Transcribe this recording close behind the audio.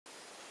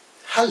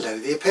Hello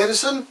there,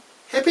 Patterson.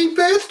 Happy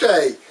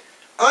birthday!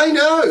 I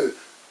know,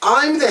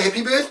 I'm the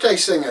happy birthday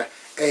singer,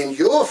 and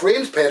your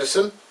friends,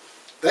 Patterson,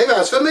 they've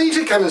asked for me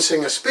to come and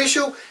sing a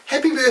special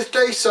happy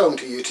birthday song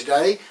to you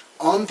today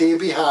on their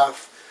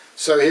behalf.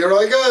 So here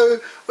I go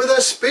with a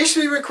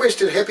specially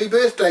requested happy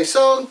birthday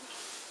song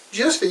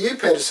just for you,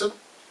 Patterson.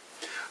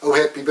 Oh,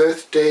 happy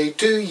birthday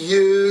to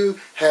you,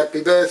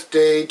 happy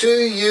birthday to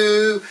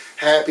you,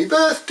 happy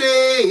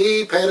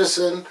birthday,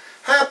 Patterson,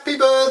 happy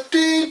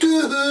birthday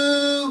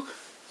to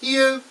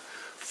you.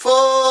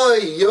 For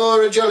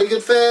you're a jolly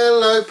good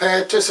fellow,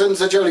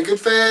 Patterson's a jolly good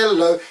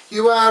fellow,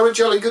 you are a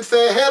jolly good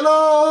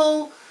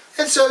fellow,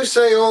 and so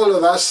say all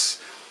of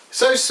us,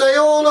 so say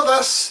all of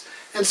us,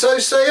 and so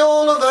say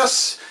all of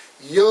us.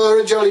 You're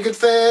a jolly good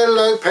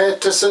fellow,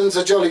 Patterson's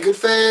a jolly good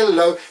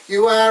fellow,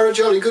 you are a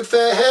jolly good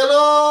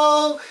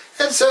fellow,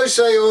 and so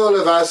say all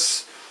of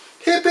us.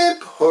 Hip hip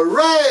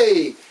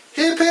hooray,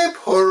 hip hip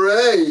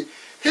hooray,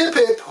 hip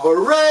hip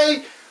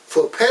hooray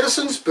for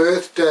Patterson's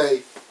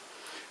birthday.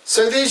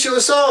 So there's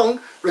your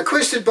song,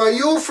 requested by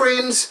your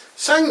friends,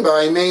 sung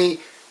by me,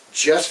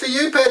 just for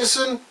you,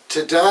 Patterson,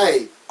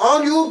 today,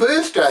 on your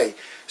birthday.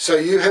 So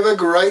you have a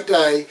great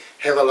day,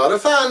 have a lot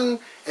of fun,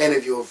 and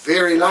if you're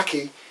very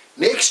lucky,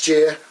 next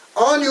year,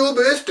 on your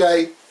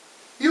birthday,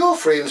 your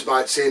friends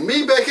might send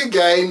me back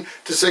again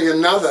to sing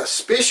another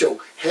special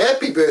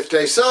happy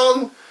birthday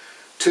song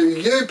to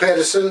you,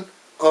 Patterson,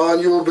 on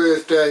your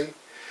birthday.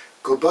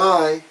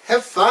 Goodbye,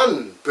 have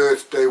fun,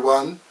 birthday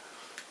one.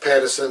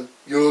 Patterson,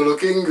 you're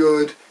looking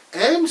good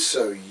and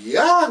so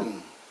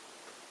young.